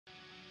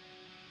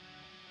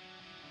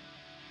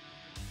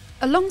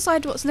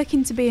Alongside what's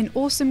looking to be an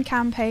awesome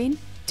campaign,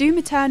 Doom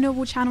Eternal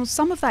will channel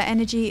some of that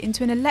energy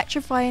into an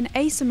electrifying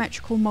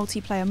asymmetrical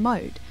multiplayer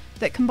mode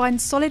that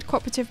combines solid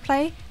cooperative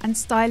play and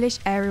stylish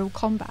aerial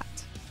combat.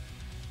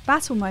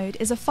 Battlemode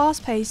is a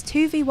fast-paced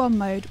 2v1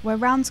 mode where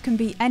rounds can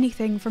be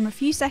anything from a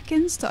few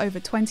seconds to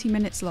over 20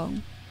 minutes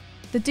long.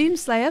 The Doom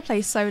Slayer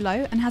plays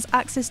solo and has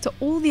access to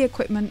all the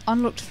equipment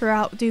unlocked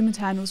throughout Doom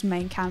Eternal's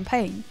main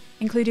campaign,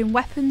 including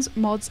weapons,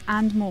 mods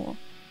and more.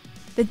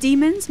 The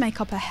demons make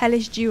up a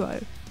hellish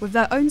duo, with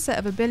their own set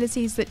of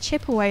abilities that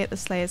chip away at the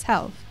Slayer's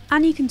health,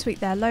 and you can tweak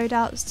their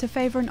loadouts to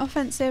favour an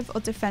offensive or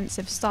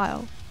defensive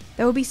style.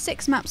 There will be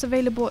 6 maps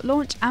available at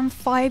launch and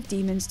 5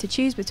 demons to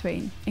choose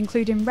between,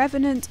 including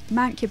Revenant,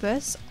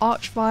 Mancubus,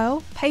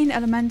 Archvile, Pain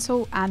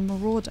Elemental and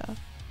Marauder.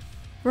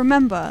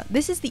 Remember,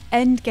 this is the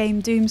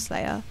endgame Doom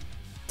Slayer.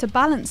 To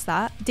balance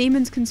that,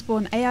 demons can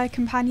spawn AI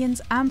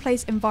companions and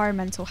place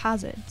environmental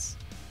hazards.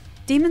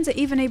 Demons are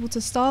even able to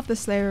starve the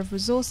Slayer of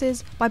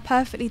resources by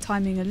perfectly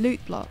timing a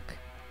loot block.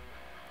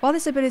 While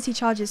this ability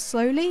charges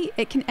slowly,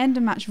 it can end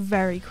a match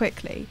very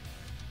quickly.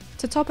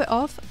 To top it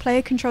off,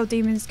 player-controlled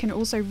demons can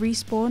also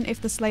respawn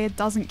if the Slayer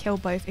doesn't kill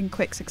both in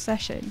quick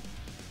succession.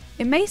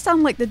 It may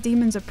sound like the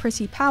demons are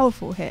pretty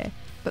powerful here,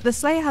 but the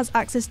Slayer has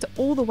access to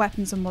all the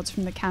weapons and mods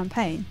from the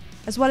campaign,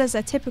 as well as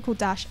their typical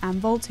dash and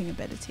vaulting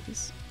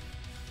abilities.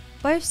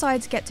 Both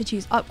sides get to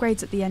choose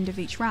upgrades at the end of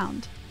each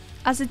round.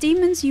 As the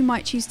demons, you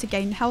might choose to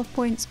gain health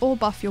points or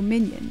buff your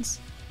minions.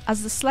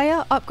 As the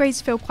Slayer,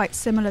 upgrades feel quite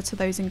similar to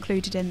those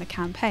included in the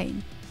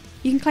campaign.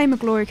 You can claim a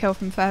glory kill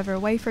from further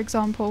away, for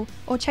example,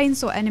 or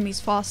chainsaw enemies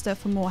faster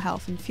for more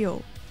health and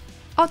fuel.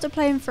 After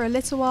playing for a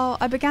little while,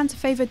 I began to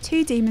favour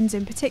 2 demons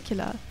in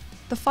particular.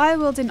 The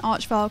fire-wielding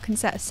Archvile can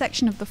set a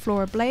section of the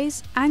floor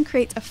ablaze and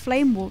create a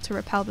flame wall to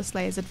repel the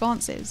Slayer's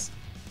advances.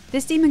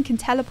 This demon can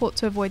teleport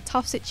to avoid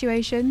tough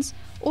situations,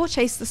 or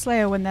chase the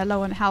Slayer when they're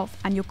low on health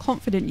and you're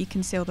confident you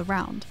can seal the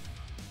round.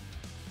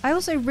 I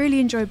also really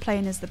enjoyed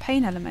playing as the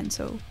Pain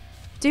Elemental.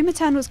 Doom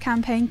Eternal's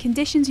campaign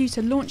conditions you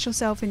to launch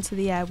yourself into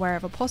the air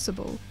wherever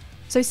possible,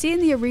 so seeing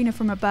the arena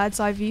from a bird's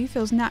eye view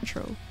feels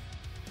natural.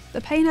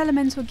 The Pain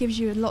Elemental gives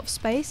you a lot of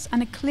space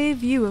and a clear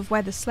view of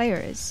where the Slayer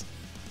is.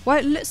 While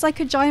it looks like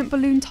a giant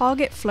balloon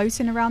target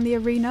floating around the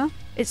arena,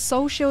 its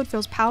soul shield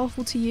feels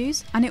powerful to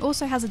use, and it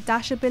also has a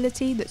dash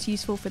ability that's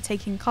useful for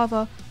taking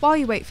cover while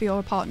you wait for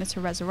your partner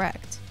to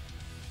resurrect.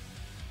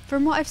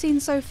 From what I've seen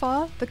so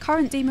far, the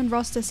current demon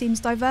roster seems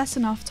diverse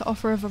enough to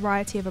offer a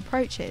variety of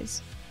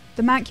approaches.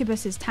 The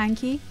Mancubus is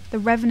tanky, the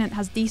Revenant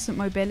has decent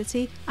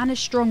mobility and a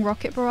strong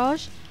rocket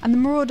barrage, and the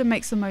Marauder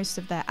makes the most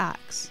of their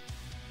axe.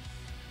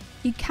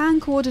 You can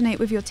coordinate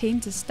with your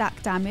team to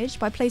stack damage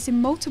by placing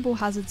multiple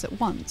hazards at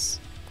once,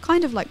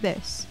 kind of like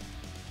this.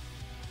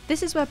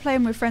 This is where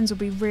playing with friends will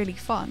be really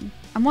fun,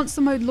 and once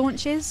the mode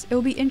launches, it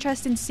will be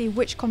interesting to see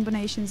which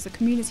combinations the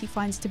community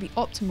finds to be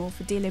optimal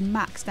for dealing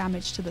max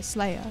damage to the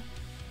Slayer.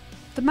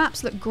 The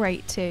maps look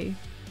great too.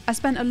 I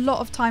spent a lot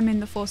of time in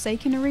the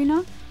Forsaken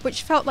arena,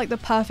 which felt like the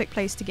perfect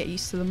place to get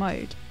used to the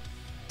mode.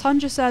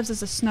 Tundra serves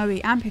as a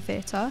snowy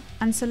amphitheatre,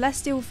 and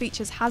Celestial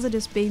features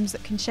hazardous beams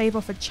that can shave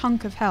off a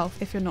chunk of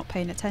health if you're not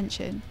paying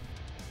attention.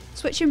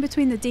 Switching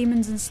between the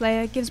demons and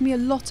Slayer gives me a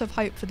lot of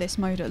hope for this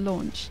mode at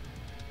launch.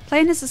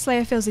 Playing as the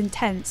Slayer feels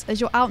intense as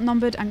you're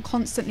outnumbered and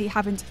constantly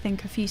having to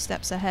think a few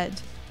steps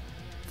ahead.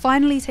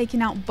 Finally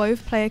taking out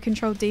both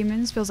player-controlled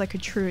demons feels like a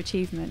true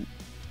achievement.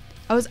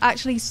 I was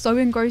actually so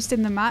engrossed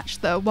in the match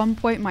that at one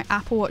point my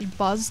Apple Watch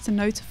buzzed to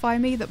notify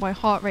me that my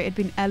heart rate had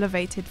been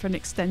elevated for an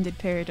extended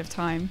period of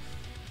time.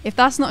 If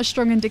that's not a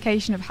strong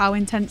indication of how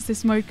intense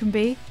this mode can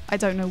be, I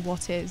don't know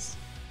what is.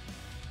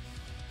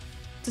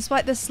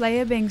 Despite the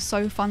Slayer being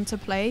so fun to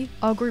play,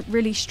 our group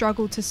really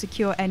struggled to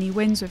secure any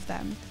wins with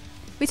them.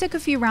 We took a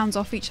few rounds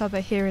off each other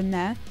here and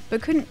there,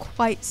 but couldn't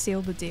quite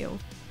seal the deal.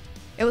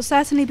 It will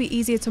certainly be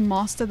easier to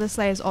master the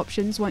Slayer's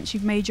options once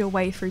you've made your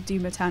way through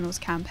Doom Eternal's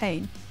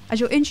campaign, as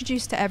you're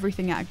introduced to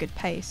everything at a good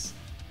pace.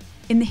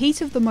 In the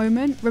heat of the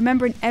moment,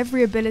 remembering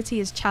every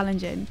ability is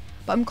challenging,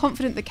 but I'm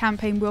confident the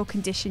campaign will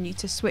condition you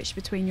to switch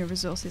between your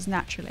resources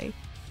naturally.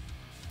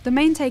 The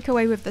main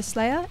takeaway with the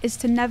Slayer is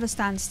to never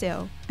stand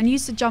still, and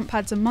use the jump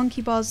pads and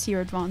monkey bars to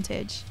your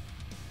advantage.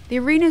 The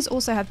arenas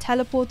also have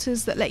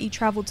teleporters that let you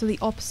travel to the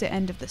opposite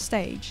end of the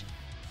stage.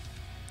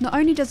 Not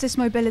only does this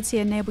mobility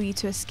enable you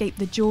to escape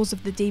the jaws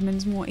of the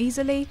demons more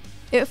easily,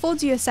 it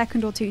affords you a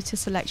second or two to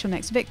select your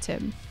next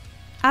victim.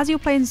 As you're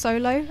playing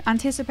solo,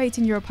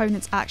 anticipating your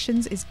opponent's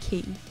actions is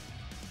key.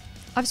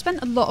 I've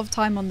spent a lot of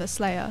time on the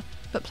Slayer,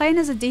 but playing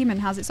as a demon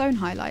has its own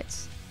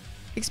highlights.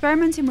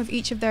 Experimenting with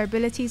each of their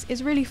abilities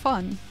is really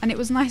fun, and it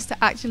was nice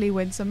to actually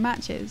win some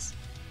matches.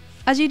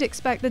 As you'd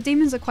expect, the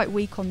demons are quite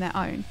weak on their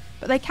own,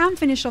 but they can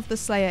finish off the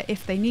Slayer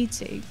if they need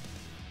to.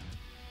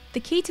 The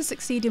key to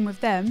succeeding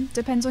with them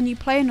depends on you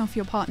playing off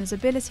your partner's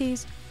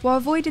abilities while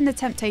avoiding the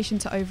temptation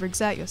to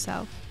overexert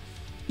yourself.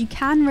 You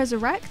can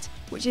resurrect,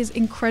 which is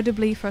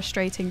incredibly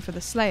frustrating for the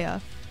Slayer,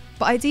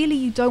 but ideally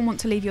you don't want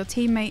to leave your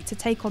teammate to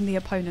take on the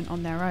opponent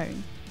on their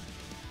own.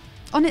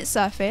 On its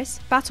surface,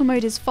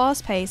 Battlemode is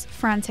fast-paced,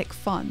 frantic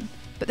fun.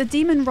 but the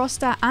Demon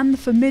roster and the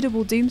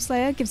formidable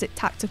Doomslayer gives it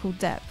tactical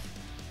depth.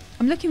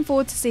 I'm looking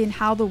forward to seeing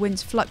how the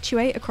wins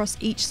fluctuate across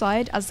each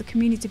side as the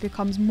community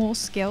becomes more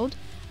skilled,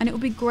 and it will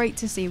be great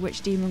to see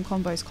which Demon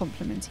combos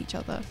complement each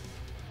other.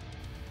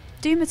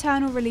 Doom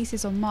Eternal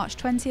releases on March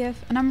 20th,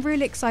 and I'm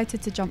really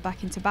excited to jump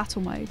back into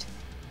battle mode.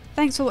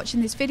 Thanks for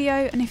watching this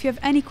video, and if you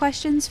have any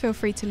questions, feel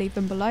free to leave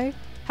them below.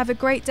 Have a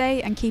great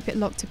day and keep it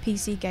locked to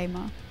PC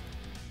Gamer.